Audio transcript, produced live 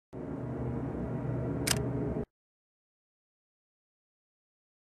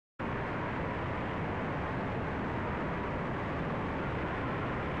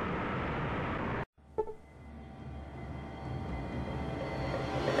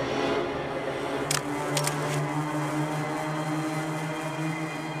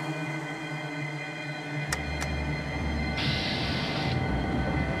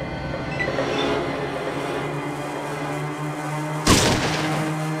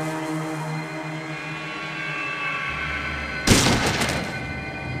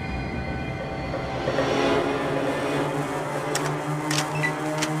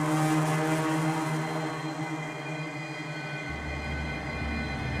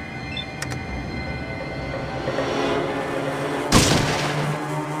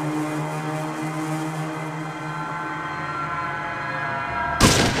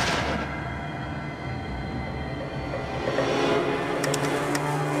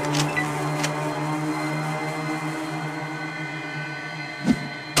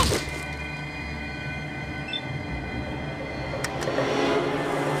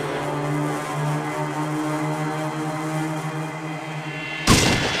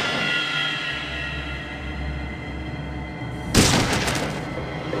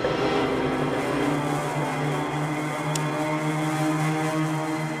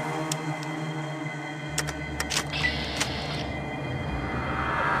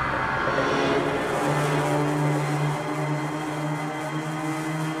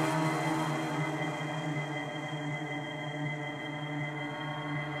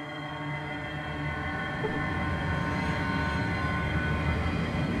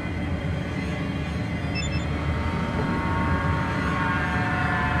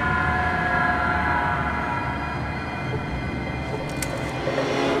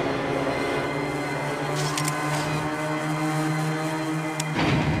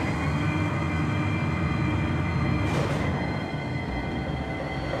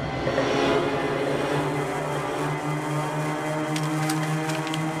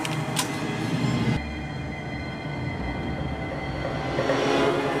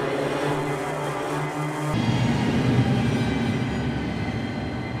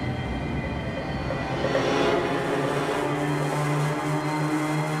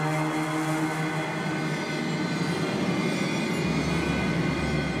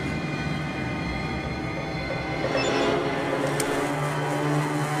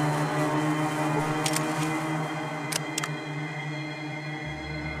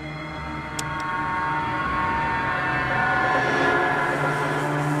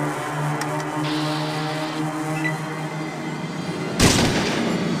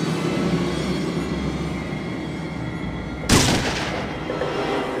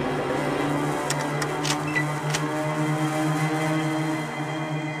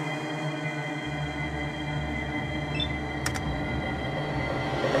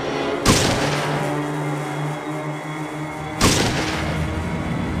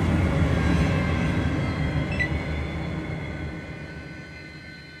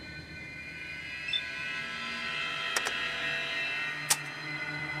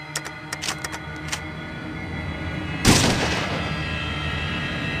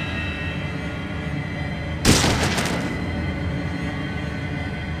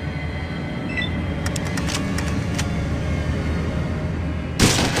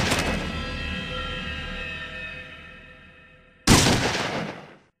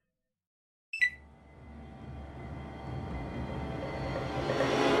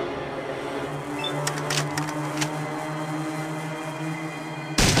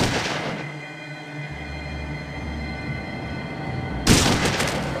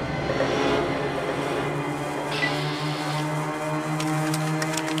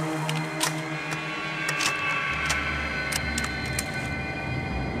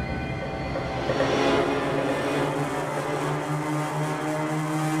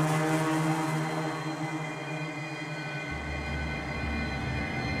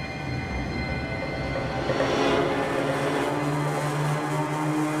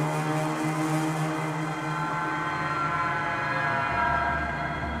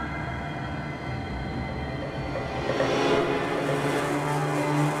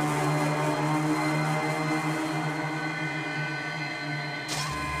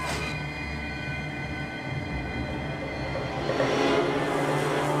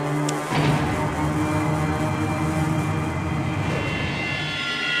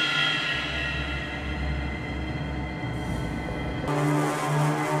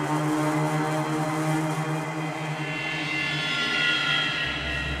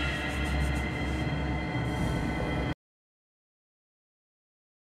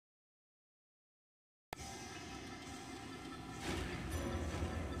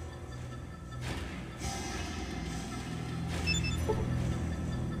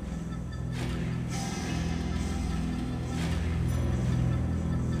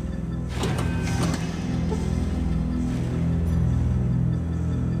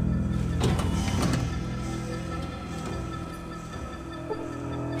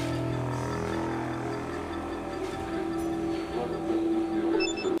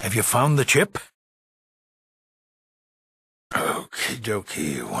Have you found the chip? Okie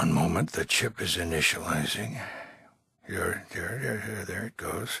dokie. One moment. The chip is initializing. There it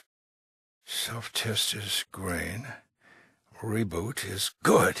goes. Self-test is green. Reboot is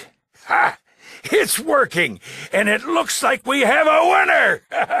good. Ha! It's working, and it looks like we have a winner!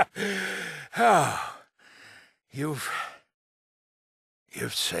 Oh, you've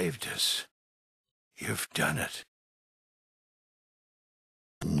saved us. You've done it.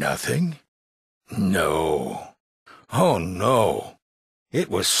 Nothing? No. Oh, no. It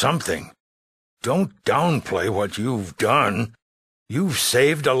was something. Don't downplay what you've done. You've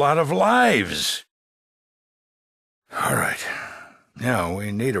saved a lot of lives. All right. Now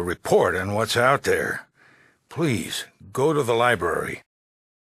we need a report on what's out there. Please, go to the library.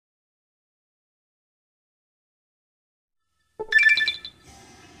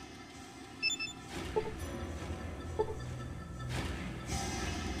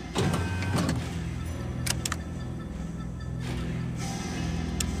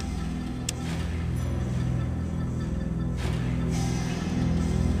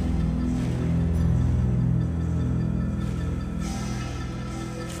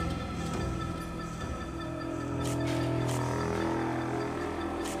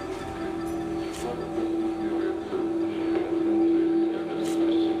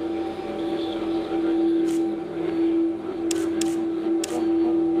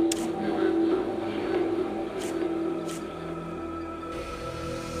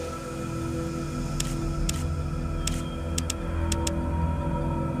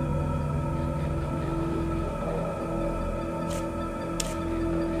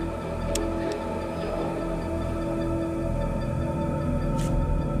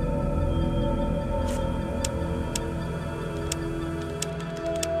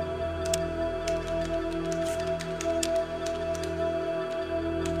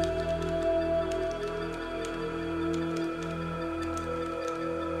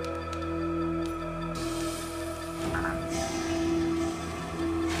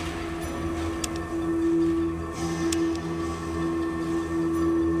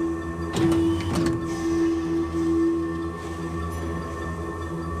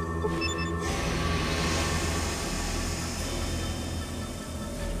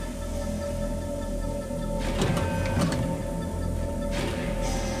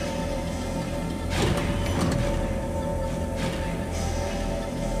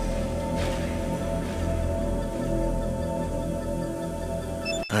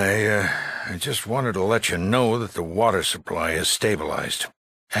 I just wanted to let you know that the water supply is stabilized.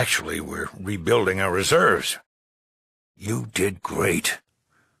 Actually, we're rebuilding our reserves. You did great.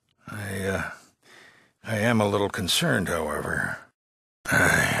 I am a little concerned, however.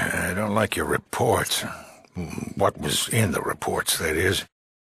 I don't like your reports. What was in the reports, that is.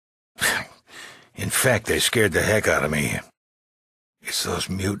 In fact, they scared the heck out of me. It's those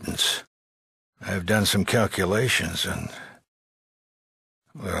mutants. I've done some calculations and...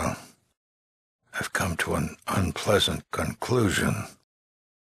 well, I've come to an unpleasant conclusion.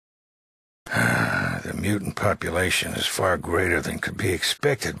 The mutant population is far greater than could be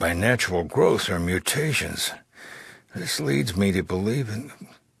expected by natural growth or mutations. This leads me to believe, and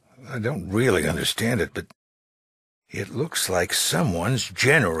I don't really understand it, but it looks like someone's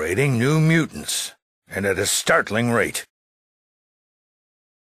generating new mutants, and at a startling rate.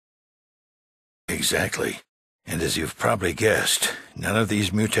 Exactly. And as you've probably guessed, none of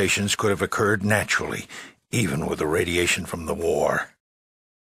these mutations could have occurred naturally, even with the radiation from the war.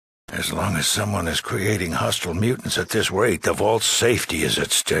 As long as someone is creating hostile mutants at this rate, the Vault's safety is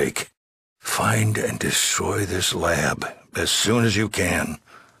at stake. Find and destroy this lab as soon as you can.